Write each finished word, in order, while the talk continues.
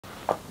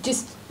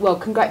Well,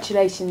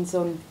 congratulations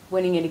on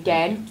winning it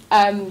again.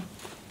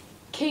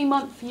 Key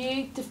month for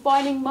you,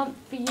 defining month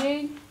for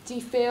you, do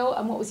you feel?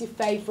 And what was your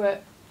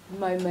favourite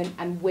moment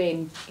and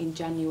win in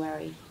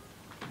January?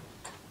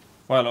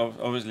 Well,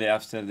 obviously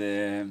after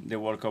the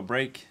World Cup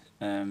break,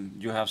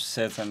 you have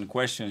certain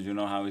questions. You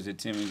know, how is the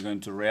team is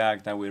going to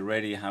react? Are we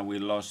ready? Have we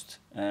lost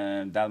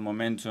that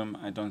momentum?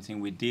 I don't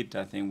think we did.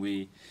 I think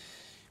we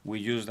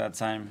used that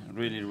time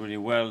really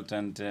well,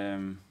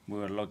 and we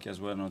were lucky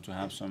as well not to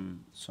have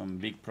some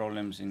big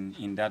problems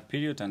in that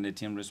period, and the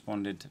team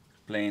responded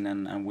playing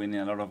and winning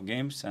a lot of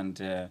games,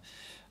 and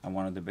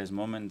one of the best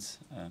moments.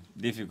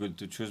 Difficult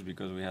to choose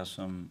because we have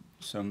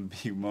some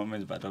big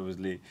moments, but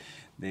obviously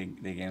the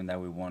game that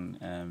we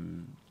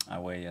won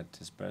away at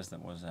Spurs,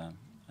 that was a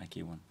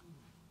key one.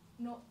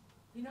 Not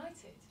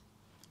United?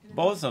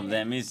 Both of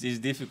them is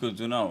difficult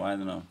to know. I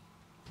don't know.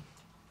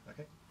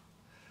 Okay.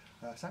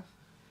 Sam?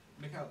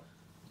 Mikel,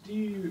 do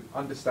you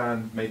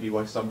understand maybe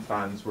why some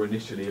fans were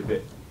initially a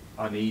bit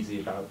uneasy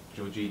about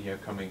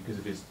Jorginho coming because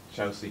of his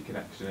Chelsea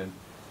connection and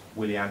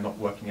Willian not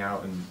working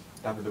out and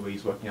David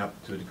Luiz working out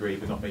to a degree,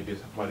 but not maybe as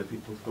well as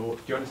people thought?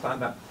 Do you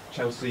understand that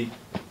Chelsea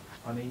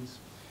unease?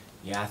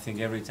 Yeah, I think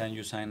every time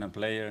you sign a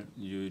player,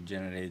 you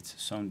generate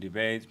some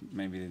debate.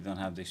 Maybe they don't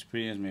have the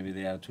experience, maybe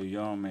they are too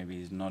young,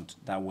 maybe it's not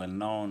that well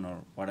known or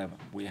whatever.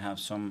 We have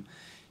some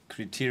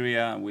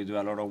criteria. We do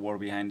a lot of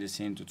work behind the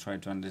scene to try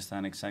to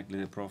understand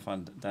exactly the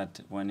profile that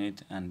we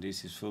need, and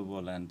this is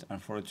football, and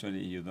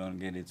unfortunately you don't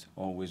get it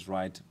always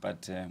right,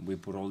 but we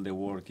put all the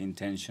work,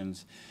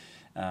 intentions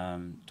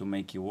to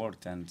make it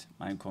work, and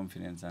I'm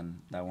confident and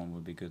that one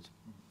will be good.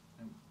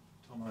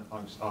 Tom, I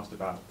was asked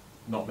about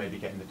not maybe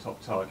getting the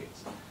top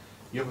targets.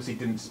 You obviously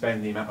didn't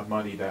spend the amount of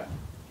money that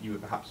you were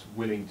perhaps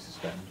willing to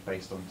spend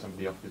based on some of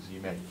the offers you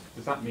made.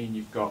 Does that mean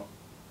you've got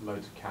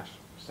loads of cash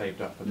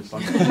saved up for the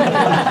summer?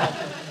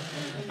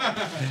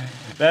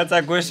 That's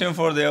a question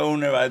for the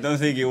owner. I don't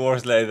think it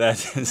works like that.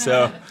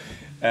 So,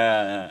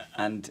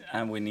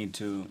 and we need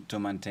to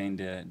maintain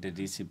the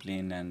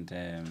discipline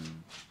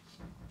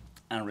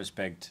and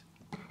respect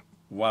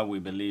what we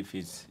believe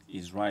is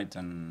right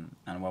and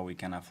what we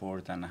can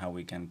afford and how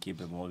we can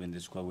keep evolving the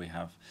squad we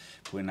have,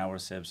 putting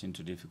ourselves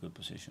into difficult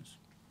positions.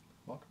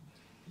 Mark?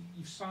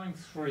 You've signed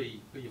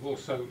 3, but you've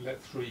also let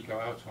 3 go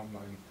out on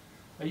loan.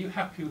 Are you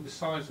happy with the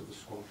size of the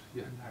squad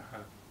you now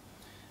have?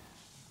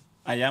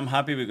 I am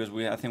happy because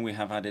I think we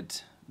have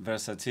added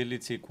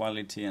versatility,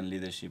 quality and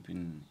leadership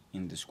in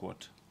the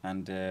squad.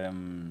 And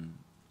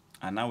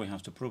now we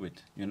have to prove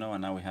it, you know,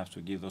 and now we have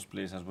to give those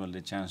players as well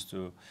the chance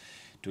to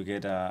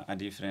get a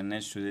different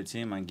edge to the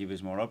team and give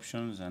us more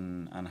options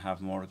and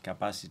have more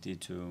capacity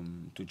to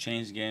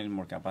change games,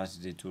 more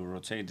capacity to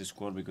rotate the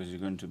squad because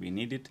it's going to be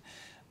needed,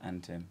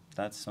 and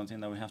that's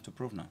something that we have to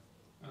prove now.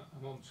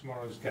 And on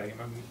tomorrow's game,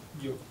 I mean,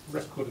 your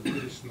record of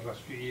Goodison in the last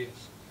few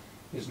years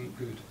isn't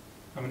good.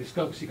 I mean, it's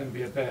obviously going to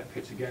be a bear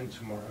pit again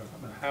tomorrow.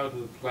 I mean, how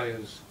do the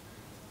players,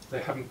 they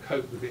haven't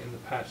coped with it in the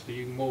past, are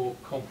you more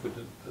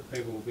confident that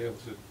they will be able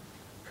to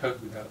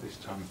cope with that this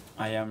time?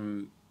 I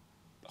am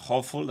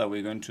hopeful that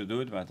we're going to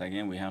do it, but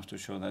again, we have to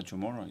show that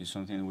tomorrow. It's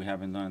something we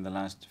haven't done in the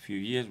last few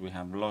years. We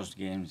have lost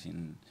games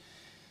in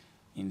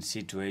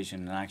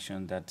situation and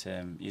action that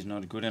is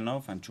not good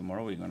enough, and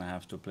tomorrow we're going to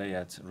have to play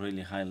at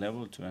really high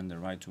level to earn the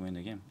right to win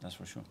the game, that's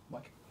for sure.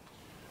 Mike?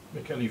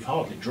 Mikel, you've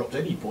hardly dropped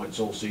any points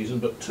all season,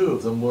 but 2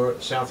 of them were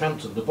at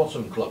Southampton, the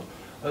bottom club.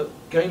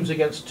 Games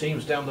against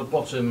teams down the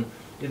bottom,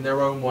 in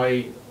their own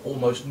way,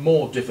 almost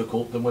more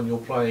difficult than when you're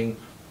playing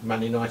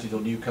Man United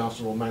or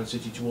Newcastle or Man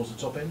City towards the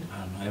top end? I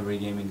don't know, every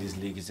game in this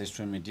league is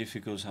extremely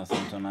difficult.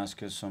 Southampton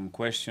asked us some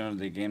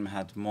questions. The game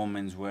had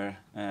moments where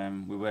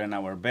we were in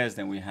our best,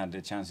 and we had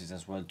the chances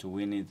as well to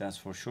win it, that's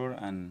for sure,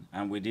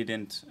 and we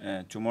didn't.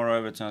 Tomorrow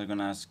Everton is going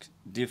to ask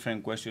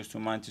different questions to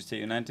Manchester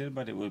United,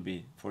 but it will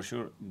be for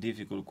sure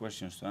difficult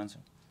questions to answer.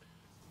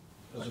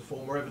 As a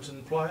former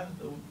Everton player,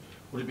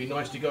 would it be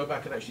nice to go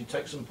back and actually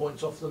take some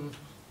points off them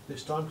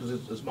this time?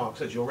 Because as Mark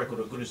says, your record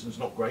at Goodison's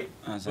not great.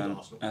 As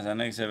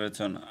an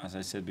ex-Everton, as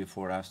I said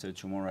before, after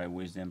tomorrow I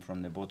wish them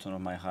from the bottom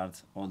of my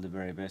heart all the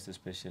very best,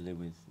 especially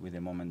with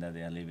the moment that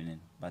they are living in,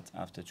 but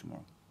after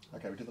tomorrow.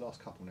 Okay, we do the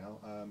last couple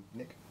now.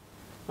 Nick?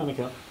 Hi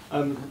Mikel.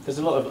 There's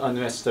a lot of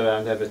unrest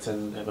around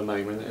Everton at the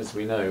moment, as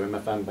we know, in the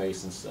fan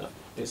base and stuff.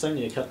 It's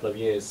only a couple of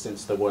years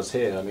since there was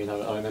here. I mean,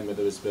 I remember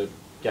there was the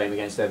game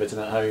against Everton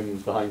at home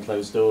behind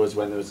closed doors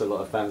when there was a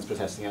lot of fans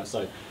protesting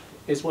outside.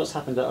 Is what's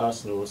happened at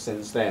Arsenal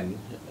since then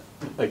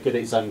a good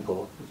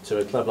example to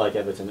a club like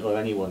Everton or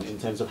anyone in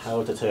terms of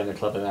how to turn a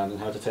club around and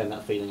how to turn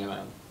that feeling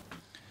around?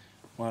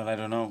 Well, I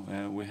don't know.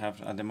 We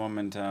have at the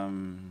moment a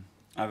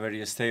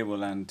very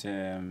stable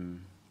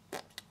and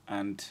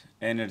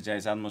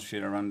energized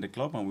atmosphere around the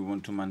club, and we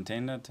want to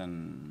maintain that,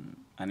 and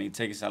it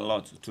takes a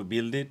lot to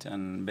build it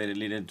and very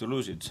little to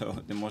lose it. So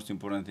the most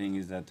important thing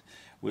is that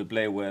we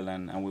play well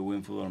and we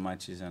win football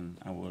matches, and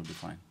we'll be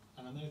fine.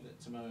 And I know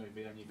that tomorrow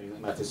the only thing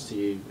that matters to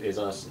you is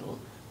Arsenal,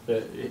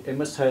 but it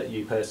must hurt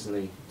you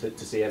personally to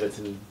see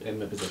Everton in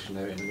the position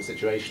they're in, the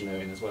situation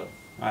they're in as well.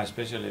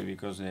 Especially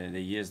because the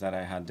years that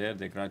I had there,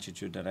 the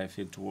gratitude that I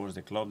feel towards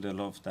the club, the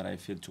love that I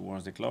feel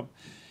towards the club,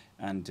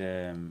 and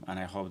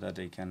I hope that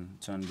they can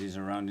turn this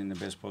around in the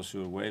best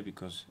possible way,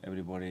 because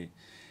everybody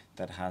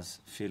that has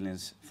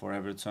feelings for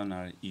Everton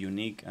are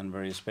unique and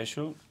very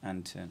special,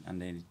 and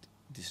they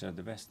deserve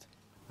the best.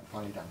 And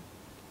finally,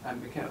 Dan.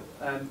 Mikel,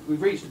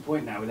 we've reached a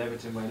point now with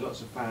Everton where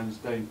lots of fans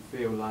don't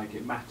feel like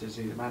it matters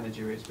who the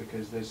manager is,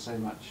 because there's so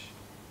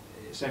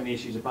many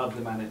issues above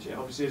the manager.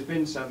 Obviously, there's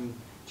been some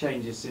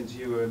changes since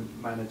you were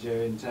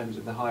manager in terms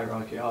of the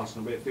hierarchy at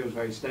Arsenal, but it feels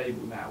very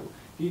stable now.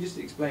 Can you just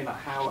explain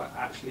how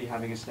actually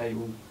having a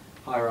stable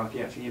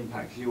hierarchy actually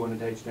impacts you on a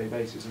day-to-day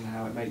basis, and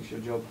how it makes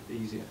your job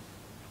easier?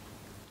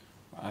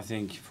 I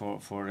think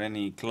for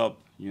any club,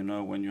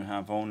 when you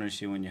have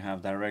ownership, when you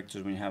have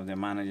directors, when you have the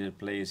manager,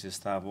 players,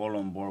 staff all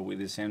on board with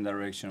the same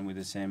direction, with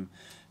the same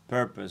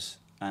purpose,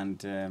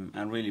 and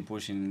really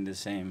pushing in the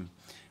same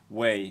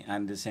way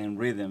and the same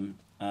rhythm,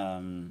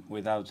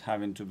 without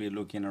having to be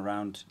looking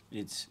around,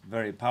 it's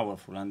very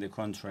powerful. And the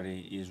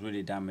contrary is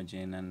really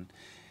damaging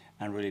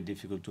and really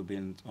difficult to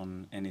build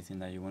on anything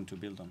that you want to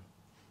build on.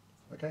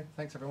 Okay,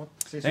 thanks everyone.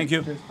 See you Thank soon.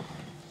 you. Cheers.